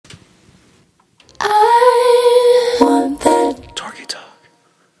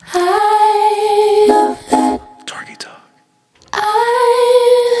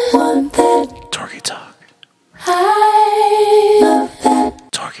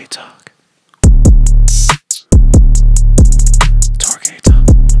TorgyTalk. TorgyTalk.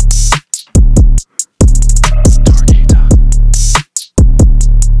 TorgyTalk.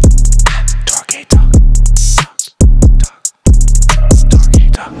 TorgyTalk.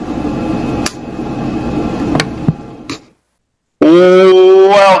 TorgyTalk.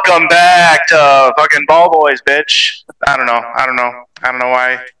 Welcome back to fucking Ball Boys, bitch. I don't know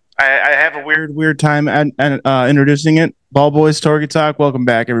why. I have a weird time introducing it. Ball Boys, TorgyTalk. Welcome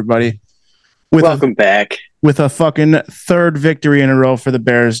back, everybody. Welcome back. With a fucking third victory in a row for the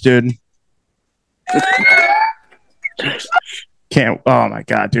Bears, dude. Oh my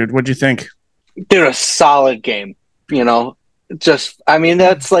god, dude. What'd you think? Dude, a solid game. You know,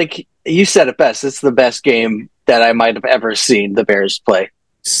 that's like, you said it best. It's the best game that I might have ever seen the Bears play.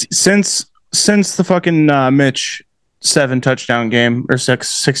 Since the fucking Mitch 7 touchdown game or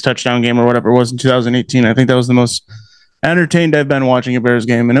six touchdown game or whatever it was in 2018, I think that was the most entertained I've been watching a Bears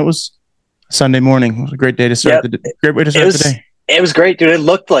game, and it was Sunday morning. It was a great day to start great way to start the day. It was great, dude. It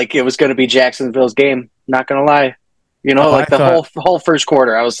looked like it was going to be Jacksonville's game. Not going to lie, you know, whole first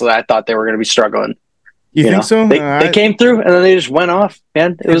quarter, I thought they were going to be struggling. You think so? They came through and then they just went off.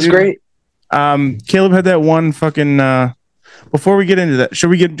 Man, it was great. Caleb had that one fucking. Before we get into that, are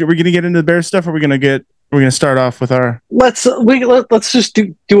we going to get into the Bears stuff? Or are we going to start off with our? Let's just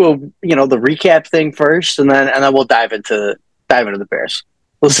do a the recap thing first, and then we'll dive into the Bears.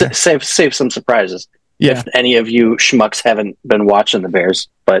 We'll save some surprises. Yeah. If any of you schmucks haven't been watching the Bears,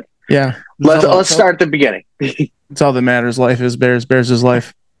 but yeah, let's start at the beginning. It's all that matters. Life is Bears. Bears is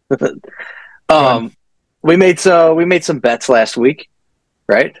life. We made some bets last week,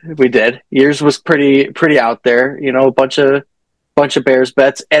 right? We did. Yours was pretty out there. You know, a bunch of Bears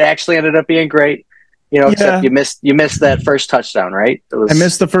bets. It actually ended up being great. Except you missed that first touchdown, right? I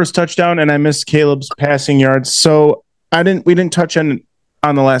missed the first touchdown, and I missed Caleb's passing yards. So we didn't touch on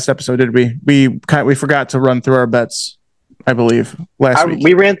the last episode, did we? We forgot to run through our bets, I believe, last week.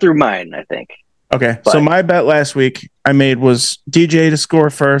 We ran through mine, I think. Okay, so my bet last week I made was DJ to score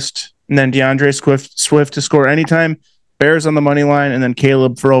first, and then DeAndre Swift to score anytime, Bears on the money line, and then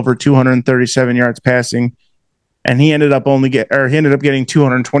Caleb for over 237 yards passing. And he ended up getting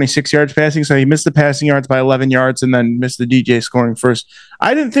 226 yards passing. So he missed the passing yards by 11 yards and then missed the DJ scoring first.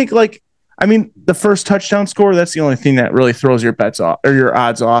 I didn't think the first touchdown score, that's the only thing that really throws your bets off or your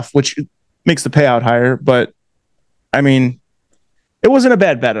odds off, which makes the payout higher. But I mean, it wasn't a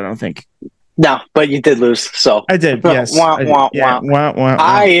bad bet, I don't think. No, but you did lose. So I did. Yes. There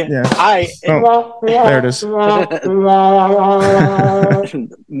it is.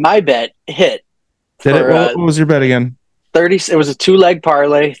 My bet hit. Did it? What was your bet again? 30. It was a 2-leg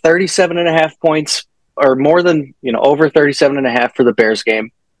parlay, 37.5 points, or more than over 37.5 for the Bears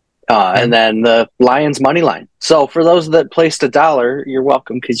game, and then the Lions money line. So for those that placed $1, you're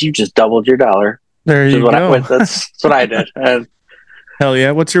welcome because you just doubled your dollar. There you go. That's what I did. Hell yeah!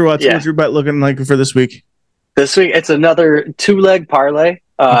 What's your bet looking like for this week? This week it's another 2-leg parlay.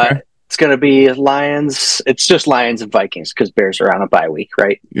 Okay. It's going to be Lions. It's just Lions and Vikings because Bears are on a bye week,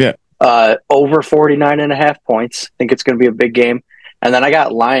 right? Yeah. Over 49.5 points. I think it's going to be a big game. And then I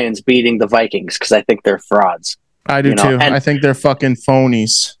got Lions beating the Vikings because I think they're frauds. I do too. And I think they're fucking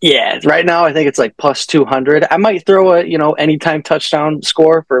phonies. Yeah, right now I think it's like plus 200. I might throw a anytime touchdown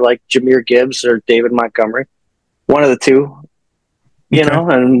score for like Jahmyr Gibbs or David Montgomery, one of the two. You know,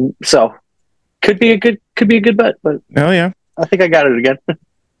 and so could be a good bet. But oh yeah, I think I got it again.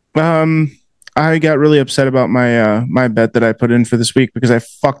 I got really upset about my bet that I put in for this week because I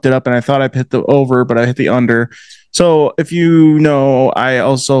fucked it up and I thought I hit the over, but I hit the under. So if you know, I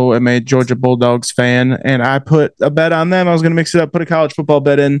also am a Georgia Bulldogs fan, and I put a bet on them. I was going to mix it up, put a college football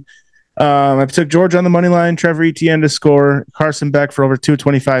bet in. I took Georgia on the money line, Trevor Etienne to score, Carson Beck for over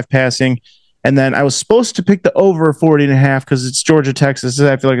 225 passing, and then I was supposed to pick the over 40.5 because it's Georgia Texas.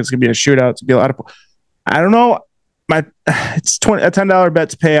 I feel like it's going to be a shootout. It's going to be a lot of. I don't know. It's a $10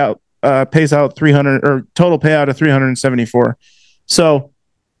 bet to pay out. Pays out 300 or total payout of 374. So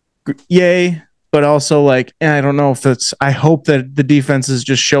yay, but also like, I don't know if it's, I hope that the defenses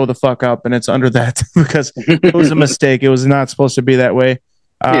just show the fuck up and it's under that because it was a mistake. It was not supposed to be that way.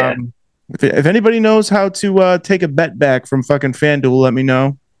 If anybody knows how to take a bet back from fucking FanDuel, let me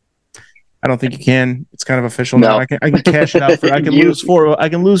know. I don't think you can. It's kind of official now. I can cash it out. I can lose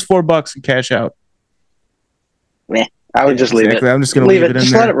 $4 and cash out. Meh. I would just leave it. I'm just going to leave it in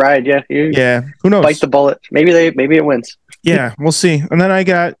just there. Let it ride. Yeah. Who knows? Bite the bullet. Maybe it wins. Yeah, we'll see. And then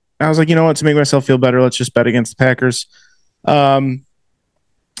I was like, you know what? To make myself feel better, let's just bet against the Packers.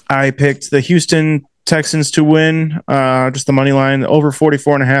 I picked the Houston Texans to win, just the money line, over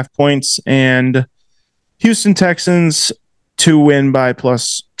 44.5 points, and Houston Texans to win by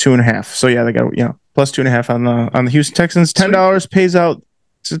plus 2.5. So yeah, they got plus 2.5 on the Houston Texans. $10 pays out.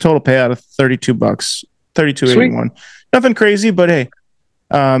 It's a total payout of $32, $32.81. Nothing crazy, but hey,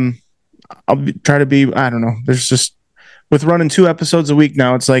 try to be. I don't know. There's just with running 2 episodes a week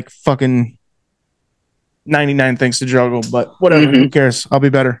now, it's like fucking 99 things to juggle. But whatever, who cares? I'll be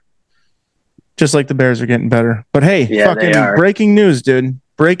better. Just like the Bears are getting better. But hey, fucking breaking news, dude.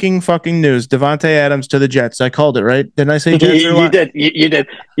 Breaking fucking news. Devante Adams to the Jets. I called it, right? Didn't I say Jets?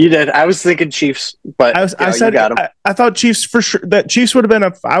 You did. I was thinking Chiefs, but I said I thought Chiefs for sure. That Chiefs would have been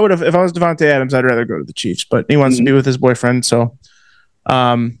I would have if I was Devante Adams. I'd rather go to the Chiefs, but he wants to be with his boyfriend. So,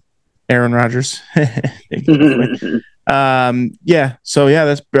 Aaron Rodgers. Yeah. So yeah,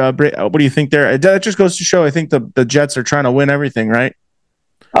 that's what do you think there? That just goes to show. I think the Jets are trying to win everything, right?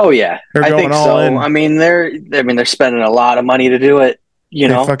 Oh yeah, I think so. In. I mean, they're spending a lot of money to do it. They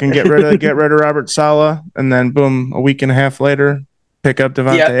fucking get rid of Robert Saleh, and then boom, a week and a half later, pick up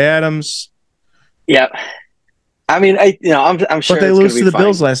Devante Adams. Yep. I mean, I'm sure. But they lose to the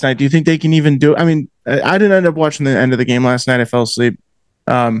Bills last night. Do you think they can even do? I mean, I didn't end up watching the end of the game last night. I fell asleep.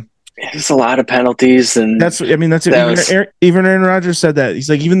 There's a lot of penalties, and even Aaron Rodgers said that. He's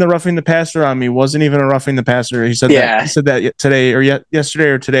like, even the roughing the passer on me wasn't even a roughing the passer. He said that. He said that today or yesterday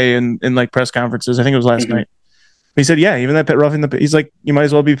or today in like press conferences. I think it was last night. He said, yeah, even that roughing the. He's like, you might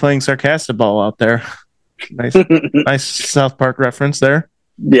as well be playing sarcastic ball out there. Nice South Park reference there.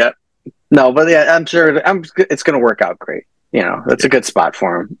 Yeah, no, but yeah, I'm sure it's going to work out great. That's a good spot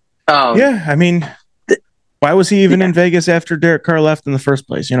for him. Yeah, I mean, why was he even in Vegas after Derek Carr left in the first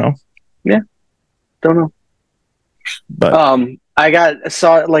place? Yeah, don't know. But I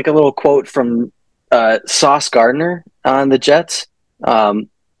saw like a little quote from Sauce Gardner on the Jets.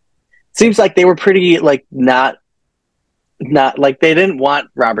 Seems like they were pretty like not like they didn't want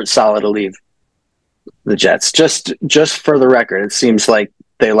Robert Saleh to leave the Jets. Just for the record, it seems like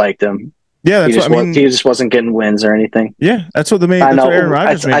they liked him. Yeah, that's what I mean. He just wasn't getting wins or anything. Yeah, that's what Aaron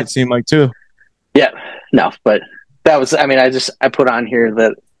Rodgers made it seem like too. Yeah, no, but that was. I mean, I put on here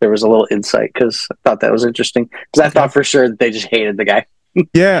that there was a little insight because I thought that was interesting because I thought for sure that they just hated the guy.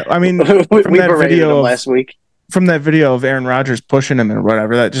 Yeah, I mean, we berated him last week. From that video of Aaron Rodgers pushing him and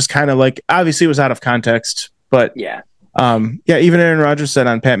whatever, that just kind of like obviously it was out of context, but even Aaron Rodgers said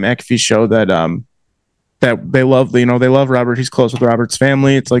on Pat McAfee's show that that they love Robert. He's close with Robert's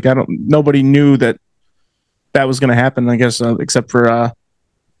family. It's like nobody knew that was going to happen. I guess except for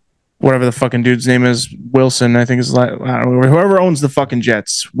whatever the fucking dude's name is, Wilson. I think is like I don't know, whoever owns the fucking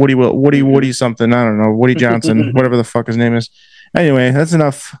Jets. Woody something. I don't know. Woody Johnson. Whatever the fuck his name is. Anyway, that's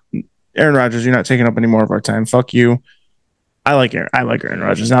enough. Aaron Rodgers, you're not taking up any more of our time. Fuck you. I like Aaron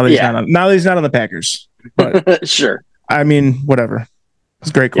Rodgers. Now that he's not on the Packers. But sure. I mean, whatever. He's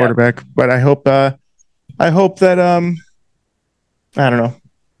a great quarterback. But I hope that I don't know.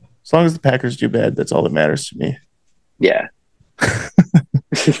 As long as the Packers do bad, that's all that matters to me. Yeah.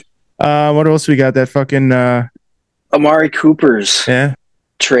 What else we got? That fucking Amari Cooper's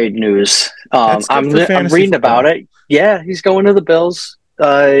trade news. I'm reading about it. Yeah, he's going to the Bills.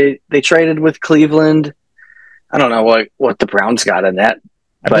 They traded with Cleveland. I don't know what the Browns got in that.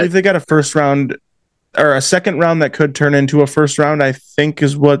 I believe they got a first round or a second round that could turn into a first round, I think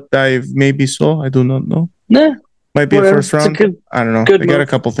is what I maybe saw. I do not know. Nah, might be a first round. I don't know. They got a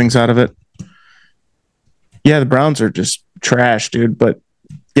couple things out of it. Yeah, the Browns are just trash, dude. But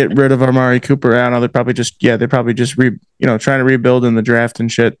get rid of Amari Cooper. I don't know. They're probably just trying to rebuild in the draft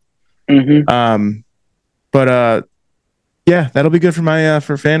and shit. But yeah, that'll be good for my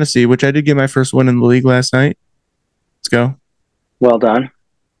for fantasy, which I did get my first win in the league last night. Let's go. Well done.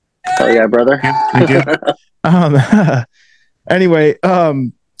 Oh yeah, brother. Thank you. Anyway, so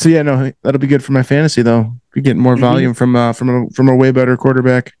yeah, no, that'll be good for my fantasy though. Be getting more volume from a way better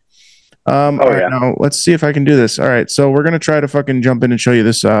quarterback. All right, now let's see if I can do this. All right, so we're gonna try to fucking jump in and show you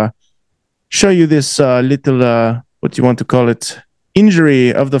this little what do you want to call it,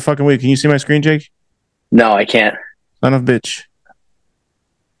 injury of the fucking week. Can you see my screen, Jake? No, I can't. Son of a bitch.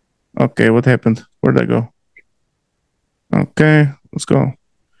 Okay, what happened? Where did I go? Okay, let's go.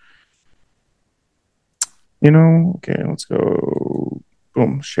 Okay, let's go.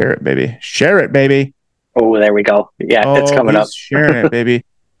 Boom, share it, baby. Share it, baby. Oh, there we go. Yeah, it's coming up. Sharing it, baby.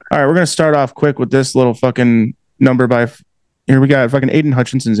 All right, we're going to start off quick with this little fucking number here we got fucking Aidan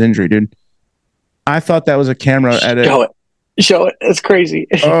Hutchinson's injury, dude. I thought that was a camera edit. Show it. It's crazy.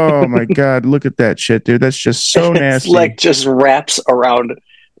 Oh my God. Look at that shit, dude. That's just so nasty. It's like just wraps around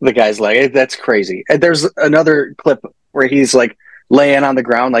the guy's leg. That's crazy. And there's another clip where he's like laying on the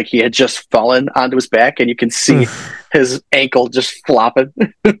ground like he had just fallen onto his back and you can see his ankle just flopping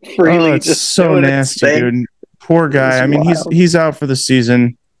freely. It's just so nasty, dude. Poor guy. I mean, he's out for the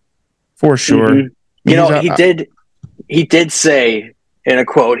season. for sure. Mm-hmm. You know, he did say in a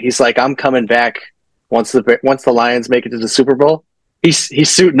quote, he's like, "I'm coming back once the Lions make it to the Super Bowl." He's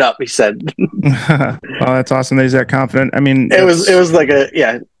suiting up. He said, "Oh, that's awesome that he's that confident." I mean, it was like a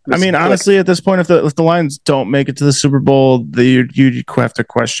yeah. I mean, honestly, at this point, if the Lions don't make it to the Super Bowl, you have to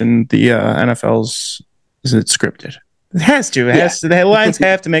question the NFL's. Is it scripted? It has to. It has to. The Lions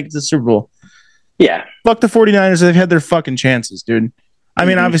have to make it to the Super Bowl. Yeah. Fuck the 49ers. They've had their fucking chances, dude. I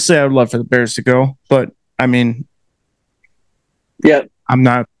mean, obviously, I would love for the Bears to go, but I mean, yeah, I'm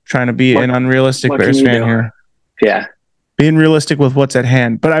not trying to be an unrealistic Bears fan here. Yeah. Being realistic with what's at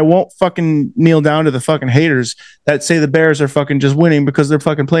hand, but I won't fucking kneel down to the fucking haters that say the Bears are fucking just winning because they're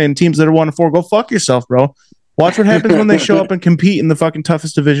fucking playing teams that are 1-4. Go fuck yourself, bro. Watch what happens when they show up and compete in the fucking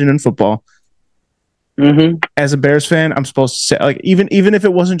toughest division in football. Mm-hmm. As a Bears fan, I'm supposed to say, like, even if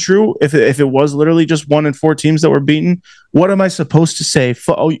it wasn't true, if it was literally just 1-4 teams that were beaten, what am I supposed to say?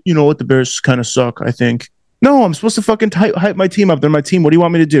 Oh, you know what? The Bears kind of suck, I think. No, I'm supposed to fucking hype my team up. They're my team. What do you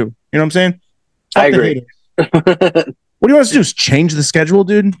want me to do? You know what I'm saying? I agree. What do you want us to do? Is change the schedule,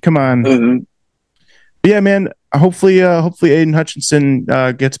 dude? Come on. Mm-hmm. Yeah, man. Hopefully, Aidan Hutchinson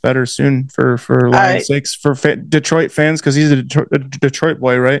gets better soon for Lions' sakes, for Detroit fans, because he's a Detroit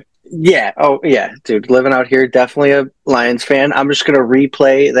boy, right? Yeah. Oh, yeah, dude. Living out here, definitely a Lions fan. I'm just gonna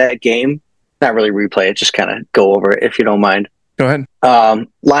replay that game. Not really replay it, just kind of go over it if you don't mind. Go ahead.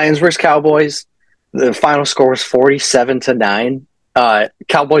 Lions versus Cowboys. The final score was 47-9.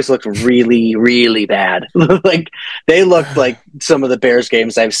 Cowboys looked really, really bad. Like they looked like some of the Bears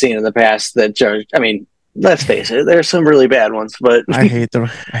games I've seen in the past. I mean, let's face it, there's some really bad ones. But I hate the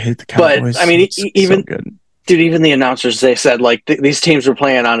Cowboys. But I mean, even so good. Dude, even the announcers, they said like these teams were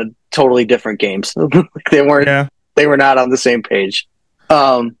playing on totally different games. They weren't. Yeah. They were not on the same page.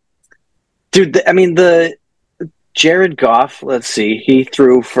 Dude, I mean the Jared Goff. Let's see, he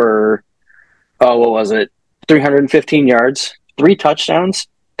threw for what was it? 315 yards. 3 touchdowns.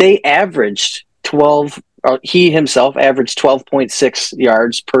 They averaged 12. He himself averaged 12.6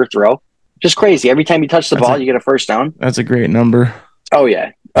 yards per throw. Just crazy. Every time you touch the ball, you get a first down. That's a great number. Oh,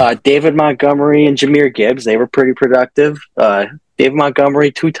 yeah. David Montgomery and Jahmyr Gibbs, they were pretty productive. David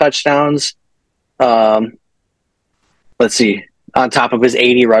Montgomery, 2 touchdowns. Let's see. On top of his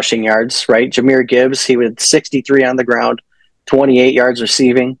 80 rushing yards, right? Jahmyr Gibbs, he had 63 on the ground, 28 yards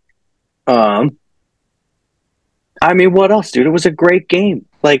receiving. I mean, what else, dude? It was a great game.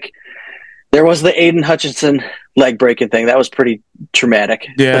 Like, there was the Aidan Hutchinson leg breaking thing. That was pretty traumatic.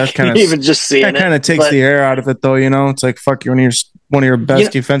 Yeah, like, kind of even just seeing it. That kind of takes the air out of it, though. You know, it's like fuck you. One of your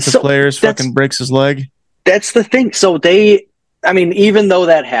best defensive players fucking breaks his leg. That's the thing. So I mean, even though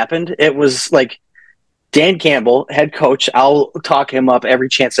that happened, it was like Dan Campbell, head coach. I'll talk him up every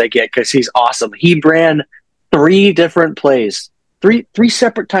chance I get because he's awesome. He ran 3 different plays, three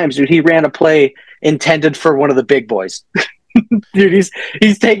separate times, dude. He ran a play intended for one of the big boys. Dude,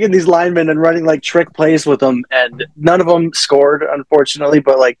 he's taking these linemen and running like trick plays with them, and none of them scored, unfortunately,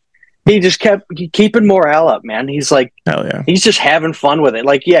 but like he just kept keeping morale up, man. He's like, hell yeah, he's just having fun with it.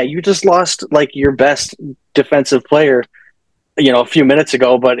 Like, yeah, you just lost like your best defensive player, a few minutes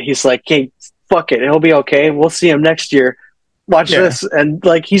ago, but he's like, hey, fuck it, he'll be okay. We'll see him next year. Watch this. And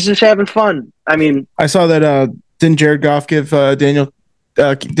like, he's just having fun. I mean, I saw that didn't Jared Goff give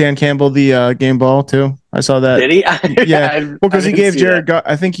Dan Campbell the game ball too? I saw that. Did he? Yeah, well, because he gave Jared Goff.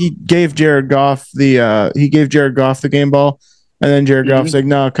 I think he gave Jared Goff the game ball, and then Jared Goff's like,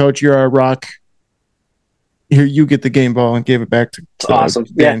 "No, coach, you're our rock. Here, you get the game ball," and gave it back to awesome.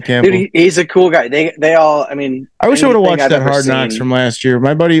 Dan Campbell. Dude, he's a cool guy. They all. I mean, I wish I would have watched that Hard Knocks from last year.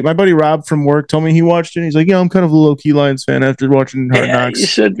 My buddy Rob from work told me he watched it. And he's like, "Yeah, I'm kind of a low key Lions fan after watching Hard Knocks." You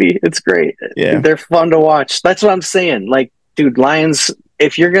should be. It's great. Yeah, they're fun to watch. That's what I'm saying. Like, dude, Lions.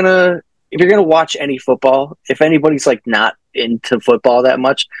 If you're gonna watch any football, if anybody's like not into football that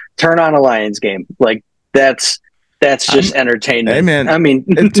much, turn on a Lions game. Like that's just entertainment. Hey man, I mean,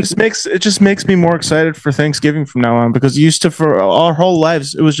 it just makes me more excited for Thanksgiving from now on, because for our whole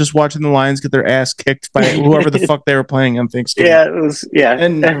lives it was just watching the Lions get their ass kicked by whoever the fuck they were playing on Thanksgiving. Yeah, it was. Yeah,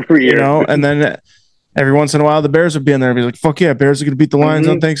 and every year, and then every once in a while the Bears would be in there and be like, fuck yeah, Bears are going to beat the Lions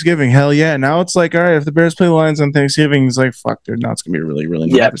on Thanksgiving. Hell yeah. Now it's like, all right, if the Bears play the Lions on Thanksgiving, it's like, fuck, dude, now it's going to be a really,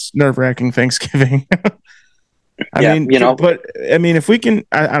 really nerve-wracking Thanksgiving. I mean, but I mean, if we can,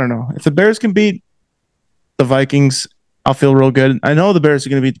 I don't know, if the Bears can beat the Vikings, I'll feel real good. I know the Bears are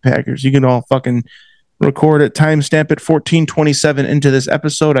going to beat the Packers. You can all fucking record it, timestamp it 14:27 into this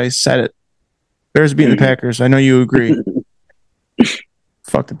episode. I said it. Bears beating the Packers. I know you agree.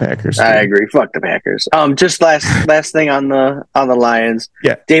 Fuck the Packers. I agree. Fuck the Packers. Just last thing on the Lions.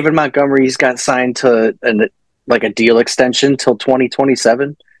 Yeah. David Montgomery's got signed to a deal extension till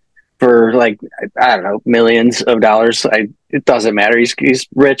 2027 for like, I don't know, millions of dollars. It doesn't matter. He's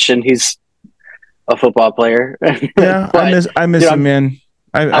rich and he's a football player. Yeah, But, I miss him, man.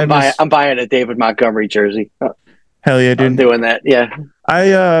 I'm buying a David Montgomery jersey. Hell yeah, dude. I'm doing that. Yeah.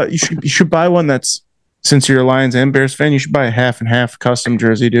 You should buy one that's, since you're a Lions and Bears fan, you should buy a half and half custom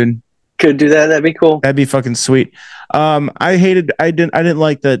jersey, dude. Could do that. That'd be cool. That'd be fucking sweet. I didn't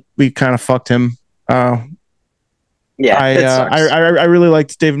like that we kind of fucked him. Yeah, I really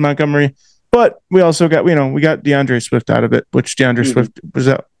liked David Montgomery, but we also got we got DeAndre Swift out of it, which DeAndre Swift was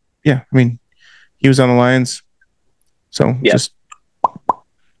out. Yeah, I mean, he was on the Lions, so just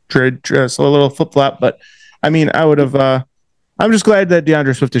trade a little flip flop. But I mean, I would have. I'm just glad that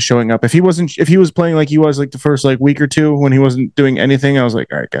DeAndre Swift is showing up. If he was playing like he was like the first like week or two when he wasn't doing anything, I was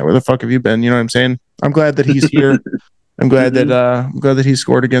like, all right, guy, where the fuck have you been? You know what I'm saying? I'm glad that he's here. I'm glad that he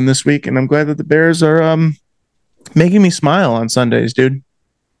scored again this week, and I'm glad that the Bears are making me smile on Sundays, dude.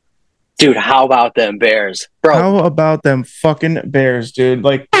 Dude, how about them Bears, bro? How about them fucking Bears, dude?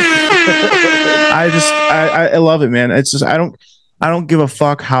 Like, I love it, man. It's just I don't give a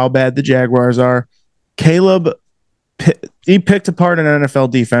fuck how bad the Jaguars are. Caleb, he picked apart an NFL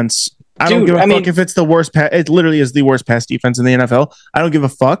defense. I don't give a fuck if it's the worst. It literally is the worst pass defense in the NFL. I don't give a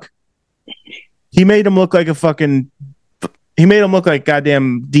fuck. He made him look like a fucking. He made him look like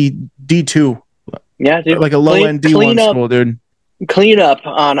goddamn D2. Yeah, dude. Like a low end D1 school, dude. Clean up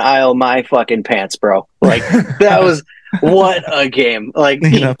on aisle my fucking pants, bro. Like that was what a game. Like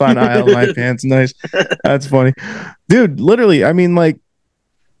clean up on aisle my pants. Nice. That's funny, dude. Literally, I mean, like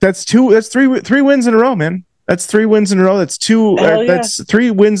that's three wins in a row, man. That's 3 wins in a row. That's that's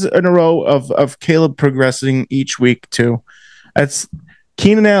 3 wins in a row of Caleb progressing each week too. That's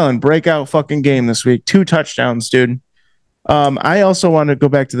Keenan Allen breakout fucking game this week. 2 touchdowns, dude. I also want to go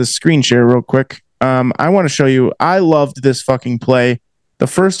back to the screen share real quick. I want to show you. I loved this fucking play. The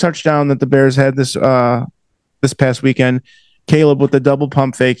first touchdown that the Bears had this past weekend. Caleb with the double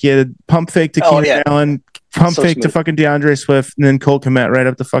pump fake. He had a pump fake to Keenan Allen, pump fake to fucking DeAndre Swift, and then Cole Kmet right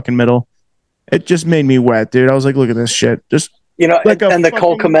up the fucking middle. It just made me wet, dude. I was like, look at this shit. Just like and the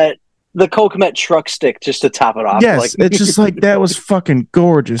Cole Kmet truck stick just to top it off. Yes, it's just like that was fucking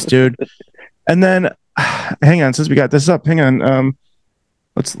gorgeous, dude. And then, hang on, since we got this up, hang on.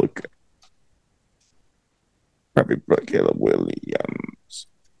 Let's look. Probably Caleb Williams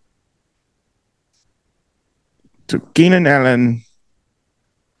to Keenan Allen.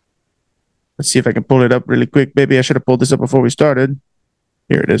 Let's see if I can pull it up really quick, baby. I should have pulled this up before we started.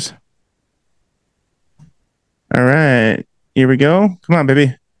 Here it is. All right, here we go. Come on,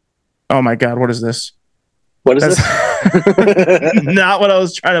 baby. Oh my God, what is this? What is this? Not what I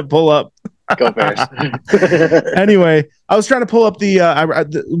was trying to pull up. Go Bears. Anyway, I was trying to pull up the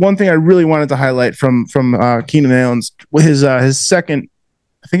one thing I really wanted to highlight from Keenan Allen's his second.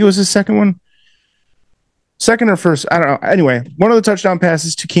 I think it was his second one, second or first. I don't know. Anyway, one of the touchdown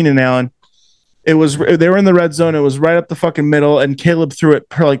passes to Keenan Allen. They were in the red zone. It was right up the fucking middle, and Caleb threw it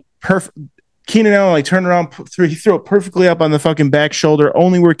perfect. Keenan Allen turned around, he threw it perfectly up on the fucking back shoulder,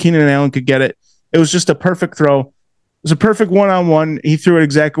 only where Keenan Allen could get it. It was just a perfect throw. It was a perfect one-on-one. He threw it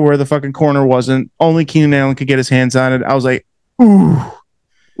exactly where the fucking corner wasn't. Only Keenan Allen could get his hands on it. I was like, ooh.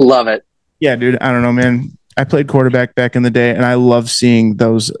 Love it. Yeah, dude. I don't know, man. I played quarterback back in the day, and I love seeing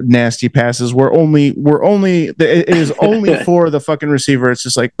those nasty passes. It is only for the fucking receiver. It's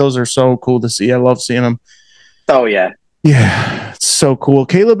just like, those are so cool to see. I love seeing them. Oh, yeah. Yeah, it's so cool.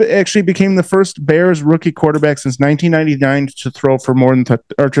 Caleb actually became the first Bears rookie quarterback since 1999 to throw for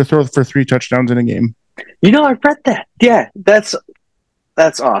to throw for 3 touchdowns in a game. I read that. Yeah, that's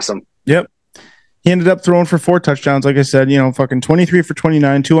awesome. Yep. He ended up throwing for 4 touchdowns. Like I said, fucking 23 for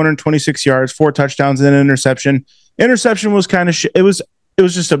 29, 226 yards, 4 touchdowns, and an interception. Interception was kind of it was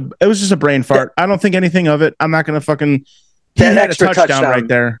just a brain fart. I don't think anything of it. I'm not going to fucking. He had a touchdown right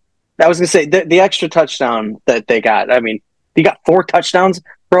there. I was going to say the extra touchdown that they got. I mean, you got 4 touchdowns,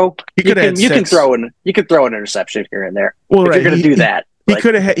 bro. You can throw an interception here and there. Well, if you're going to do that. He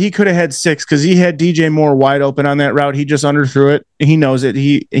could have had 6 because he had DJ Moore wide open on that route. He just underthrew it. He knows it.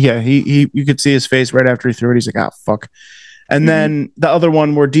 You could see his face right after he threw it. He's like, "Ah, fuck." And then the other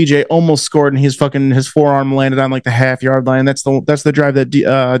one where DJ almost scored and his forearm landed on like the half-yard line. That's the drive that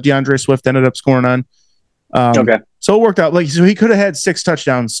DeAndre Swift ended up scoring on. Okay. So it worked out. So he could have had 6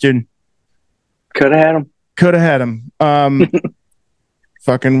 touchdowns, dude. Could have had him.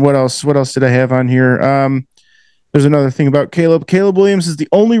 Fucking what else? What else did I have on here? There's another thing about Caleb. Caleb Williams is the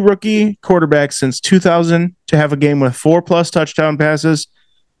only rookie quarterback since 2000 to have a game with 4+ touchdown passes,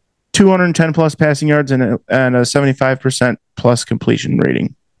 210+ passing yards, and a 75% plus completion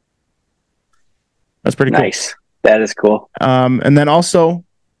rating. That's pretty cool. Nice. That is cool. And then also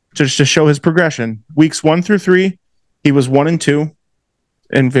just to show his progression. Weeks 1 through 3, he was 1-2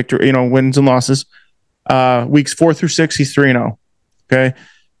 in victory, wins and losses. Weeks 4 through 6, he's 3-0. Okay.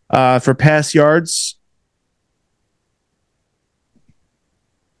 For pass yards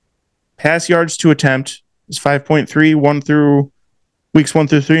to attempt is 5.3, weeks 1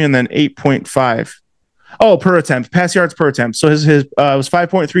 through 3, and then 8.5. Oh, per attempt, pass yards per attempt. So his was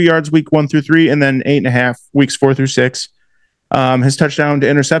 5.3 yards week 1 through 3, and then 8.5 weeks 4 through 6. His touchdown to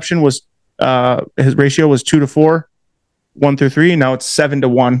interception was his ratio was 2-4, 1 through 3. Now it's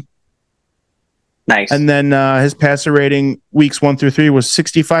 7-1. Nice. And then his passer rating weeks 1 through 3 was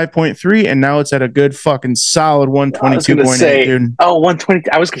 65.3, and now it's at a good fucking solid 122.8, dude. Oh, 120.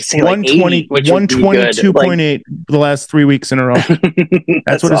 I was going to say 120, 122.8 the last 3 weeks in a row.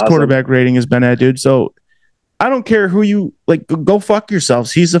 That's what his quarterback rating has been at, dude. So I don't care who you like. Go fuck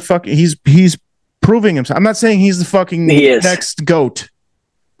yourselves. He's he's proving himself. I'm not saying he's the fucking next GOAT,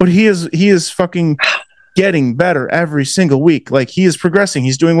 but he is fucking getting better every single week. Like, he is progressing.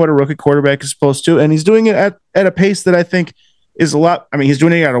 He's doing what a rookie quarterback is supposed to, and he's doing it at a pace that I think is a lot. I mean, he's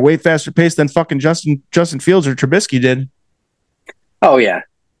doing it at a way faster pace than fucking Justin Fields or Trubisky did. Oh yeah.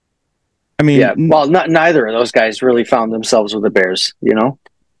 I mean, yeah. Well, neither of those guys really found themselves with the Bears.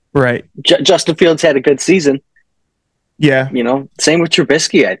 Right. Justin Fields had a good season. Yeah. Same with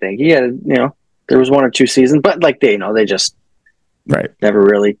Trubisky. I think he had. There was 1 or 2 seasons, but like they just never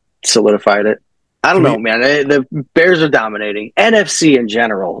really solidified it. I don't know, man. The Bears are dominating. NFC in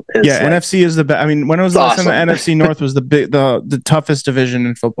general is NFC is the best. I mean, when was the last time the NFC North was the toughest division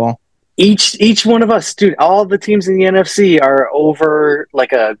in football? Each one of us, dude, all the teams in the NFC are over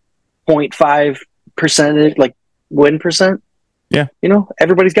like a 0.5% like win percent. Yeah.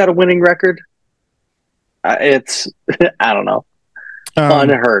 Everybody's got a winning record. It's I don't know.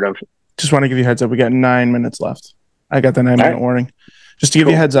 Unheard of. Just want to give you a heads up. We got 9 minutes left. I got the 9-minute warning. Just to give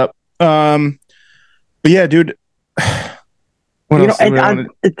you a heads up. But yeah, dude. What else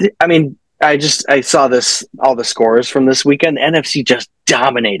I mean, I saw all the scores from this weekend. The NFC just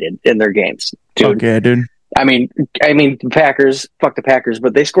dominated in their games, dude. Okay, dude. I mean, the Packers, fuck the Packers,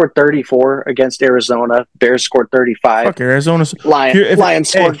 but they scored 34 against Arizona. Bears scored 35. Fuck Arizona. Lions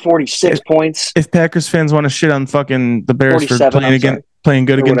scored 46 points. If Packers fans want to shit on fucking the Bears for playing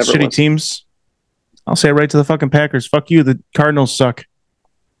good against shitty teams, I'll say it right to the fucking Packers. Fuck you. The Cardinals suck.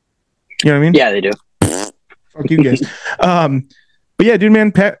 You know what I mean? Yeah, they do. Fuck you guys. But yeah, dude,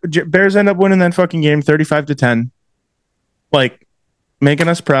 man, Bears end up winning that fucking game 35-10. Like, making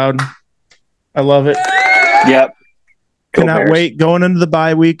us proud. I love it. Yep. Cannot wait. Going into the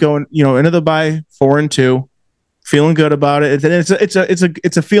bye week, into the bye 4-2, feeling good about it.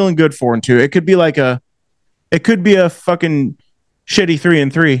 It's a feeling good 4-2. It could be a fucking shitty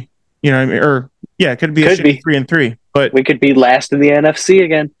 3-3. You know what I mean? Or yeah, it could be a shitty 3-3. But we could be last in the NFC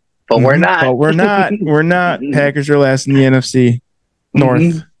again. But we're not. But we're not. We're not. Packers are last in the NFC North.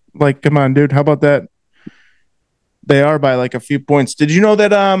 Mm-hmm. Like, come on, dude. How about that? They are by like a few points. Did you know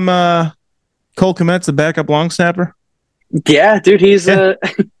that Cole Kmet's a backup long snapper? Yeah, dude. He's I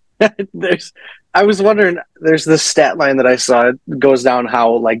was wondering. There's this stat line that I saw. It goes down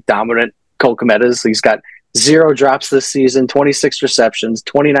how like dominant Cole Kmet is. He's got 0 drops this season, 26 receptions,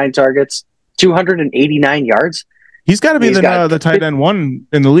 29 targets, 289 yards. He's got to be the tight end 1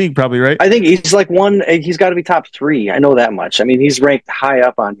 in the league, probably, right? I think he's like 1. He's got to be top 3. I know that much. I mean, he's ranked high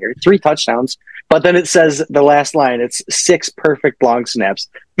up on here. 3 touchdowns. But then it says the last line, it's 6 perfect long snaps.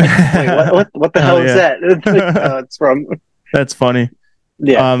 Wait, what the hell is that? It's from. That's funny.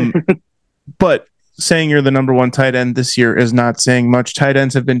 Yeah. But saying you're the number 1 tight end this year is not saying much. Tight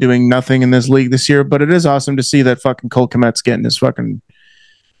ends have been doing nothing in this league this year, but it is awesome to see that fucking Cole Kmet's getting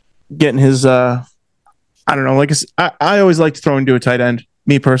his I don't know. Like I always like to throw into a tight end.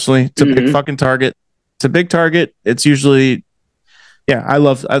 Me personally, it's a big fucking target. It's a big target. It's usually, I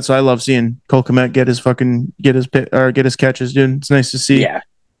love seeing Cole Kmet get his catches, dude. It's nice to see. Yeah,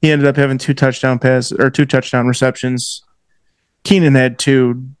 he ended up having 2 touchdown receptions. Keenan had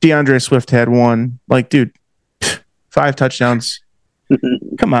 2. DeAndre Swift had 1. Like, dude, 5 touchdowns.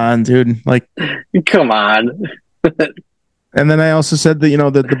 Come on, dude. Like, come on. And then I also said that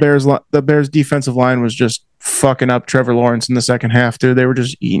the Bears defensive line was just fucking up Trevor Lawrence in the second half, dude. They were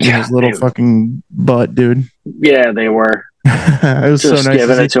just eating his little fucking butt, dude. Yeah, they were. It was just so nice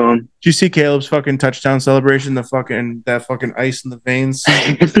giving it to him. Did you see Caleb's fucking touchdown celebration? That fucking ice in the veins.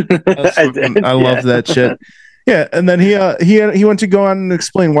 I love that shit. Yeah, and then he went to go on and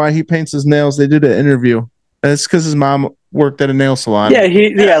explain why he paints his nails. They did an interview. And it's because his mom worked at a nail salon. Yeah,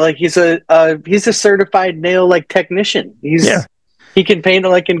 he's a certified nail technician. he can paint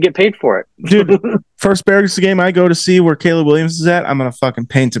like and get paid for it. Dude, first Bears game I go to see where Caleb Williams is at, I'm gonna fucking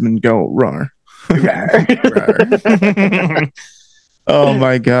paint him and go runner. Oh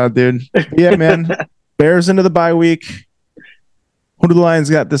my god, dude. Yeah, man. Bears into the bye week. Who do the Lions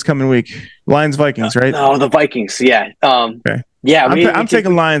got this coming week? Lions Vikings, right? Oh, the Vikings. Yeah. Okay. Yeah, I'm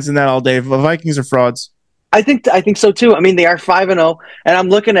taking Lions in that all day. The Vikings are frauds. I think so too. I mean, they are 5-0, and I'm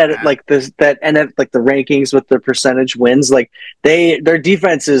looking at it like this, and then like the rankings with the percentage wins. Like their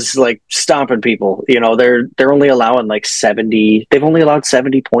defense is like stomping people. You know, they're only allowing like 70. They've only allowed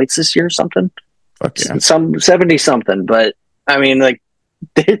 70 points this year, or something. Fuck yeah. Some 70 something. But I mean, like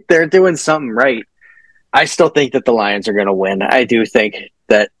they're doing something right. I still think that the Lions are going to win. I do think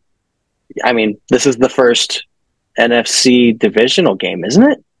that. I mean, this is the first NFC divisional game, isn't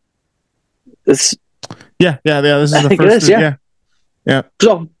it? Yeah. This is the first. It is, yeah.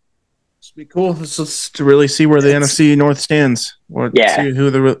 So it's be cool to really see where the NFC North stands. See who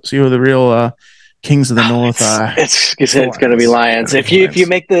the real kings of the North are. It's going to be Lions. If you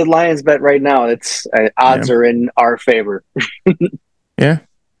make the Lions bet right now, it's odds are in our favor. Yeah.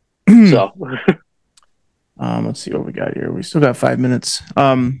 So. Let's see what we got here. We still got 5 minutes.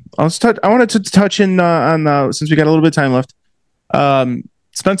 I wanted to touch in on since we got a little bit of time left.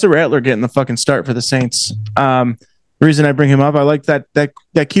 Spencer Rattler getting the fucking start for the Saints. The reason I bring him up, I like that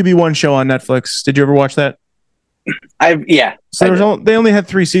QB1 show on Netflix. Did you ever watch that? So they only had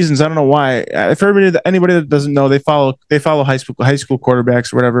 3 seasons. I don't know why. If anybody that doesn't know, they follow high school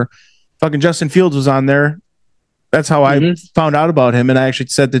quarterbacks or whatever. Fucking Justin Fields was on there. That's how I found out about him. And I actually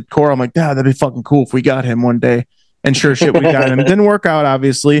said to Cora, I'm like, that'd be fucking cool if we got him one day. And sure shit, we got him. It didn't work out,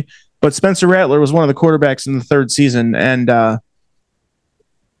 obviously. But Spencer Rattler was one of the quarterbacks in the 3rd season. And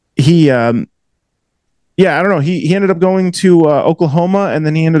he I don't know. He ended up going to Oklahoma, and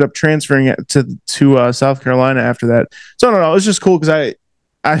then he ended up transferring it to South Carolina after that. So I don't know. It was just cool because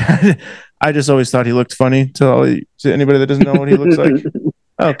I just always thought he looked funny to anybody that doesn't know what he looks like.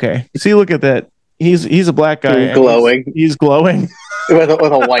 Okay. See, look at that. He's a black guy. Glowing. He's glowing with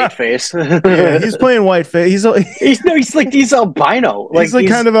a white face. Yeah, he's playing white face. He's albino. He's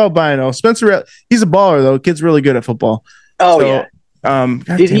kind of albino. Spencer, he's a baller though. Kid's really good at football. Oh yeah. God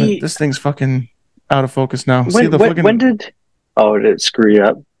damn it, this thing's fucking out of focus now. Did it screw you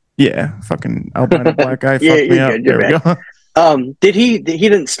up? Yeah, fucking albino black guy fucked me up. Good, there we go. He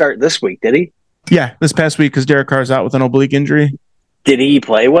didn't start this week, did he? Yeah, this past week because Derek Carr's out with an oblique injury. Did he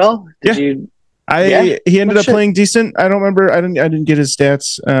play well? He ended up playing decent. I don't remember. I didn't get his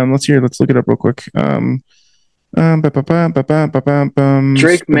stats. Let's look it up real quick.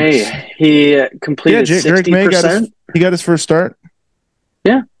 Drake May. He completed 60%. Drake May he got his first start.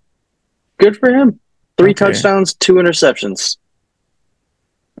 Yeah. Good for him. 3 touchdowns, 2 interceptions.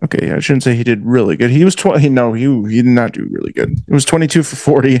 Okay, I shouldn't say he did really good. He was he did not do really good. It was 22 for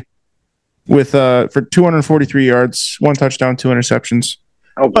 40 with for 243 yards, 1 touchdown, 2 interceptions.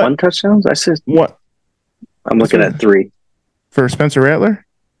 Oh, 1 touchdown? I said what? I'm looking at 3 for Spencer Rattler.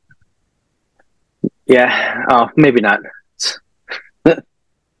 Yeah. Oh, maybe not.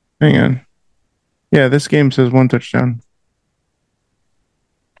 Hang on. Yeah, this game says 1 touchdown.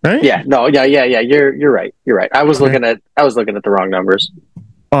 Right? Yeah. No. Yeah. You're right. You're right. I was looking at the wrong numbers.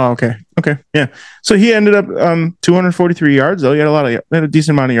 Oh, okay. Yeah. So he ended up 243 yards though. He had a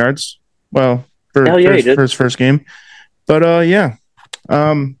decent amount of yards. Well, for his first game. But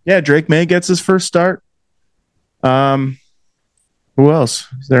Drake May gets his first start. Who else?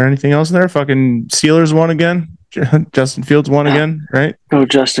 Is there anything else in there? Fucking Steelers won again. Justin Fields won again, right? Oh,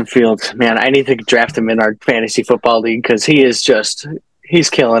 Justin Fields. Man, I need to draft him in our fantasy football league because he's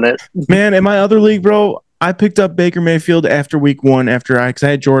killing it. Man, in my other league, bro, I picked up Baker Mayfield after week 1 because I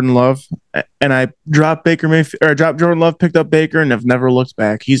had Jordan Love, and I dropped Jordan Love, picked up Baker, and have never looked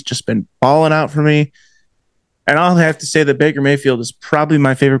back. He's just been balling out for me. And I'll have to say that Baker Mayfield is probably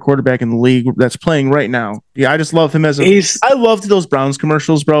my favorite quarterback in the league that's playing right now. Yeah, I just love him I loved those Browns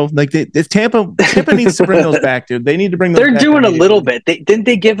commercials, bro. Like if Tampa needs to bring those back, dude. They need to bring those back. They're doing a little bit. Didn't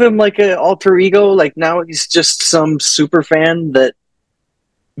they give him like an alter ego? Like now he's just some super fan that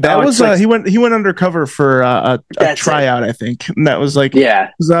was he went undercover for a tryout, I think. And that was like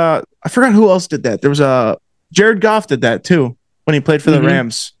I forgot who else did that. There was Jared Goff did that too when he played for the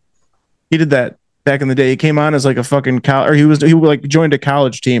Rams. He did that. Back in the day, he came on as like a fucking he like joined a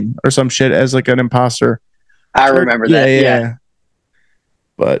college team or some shit as like an imposter. I remember that. Yeah.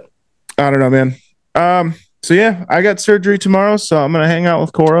 But I don't know, man. So yeah, I got surgery tomorrow, so I'm gonna hang out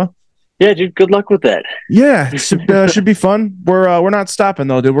with Cora Yeah, dude. Good luck with that. Yeah, it should be fun. We're not stopping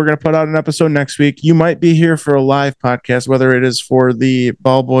though, dude. We're gonna put out an episode next week. You might be here for a live podcast, whether it is for the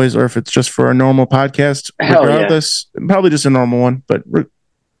Ball Boys or if it's just for a normal podcast. Hell yeah. Regardless, probably just a normal one, but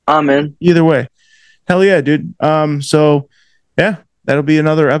I'm in. either way. Hell yeah, dude. So yeah, that'll be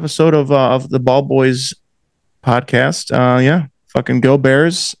another episode of the Ball Boys podcast. Yeah, fucking go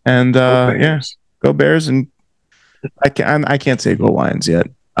Bears and yeah, go Bears and I can't say go Lions yet.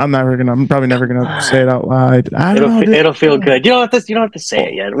 I'm probably never gonna say it out loud. I don't know. It'll feel good. You don't have to say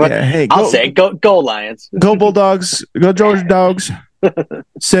it yet. Yeah, hey, I'll say it. Go Lions. Go Bulldogs. Go Georgia Dogs.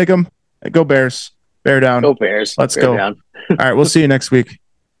 Sig 'em. Go Bears. Bear down. Go Bears. Let's Bear go. down. All right, we'll see you next week.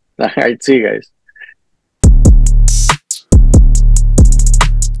 All right, see you guys.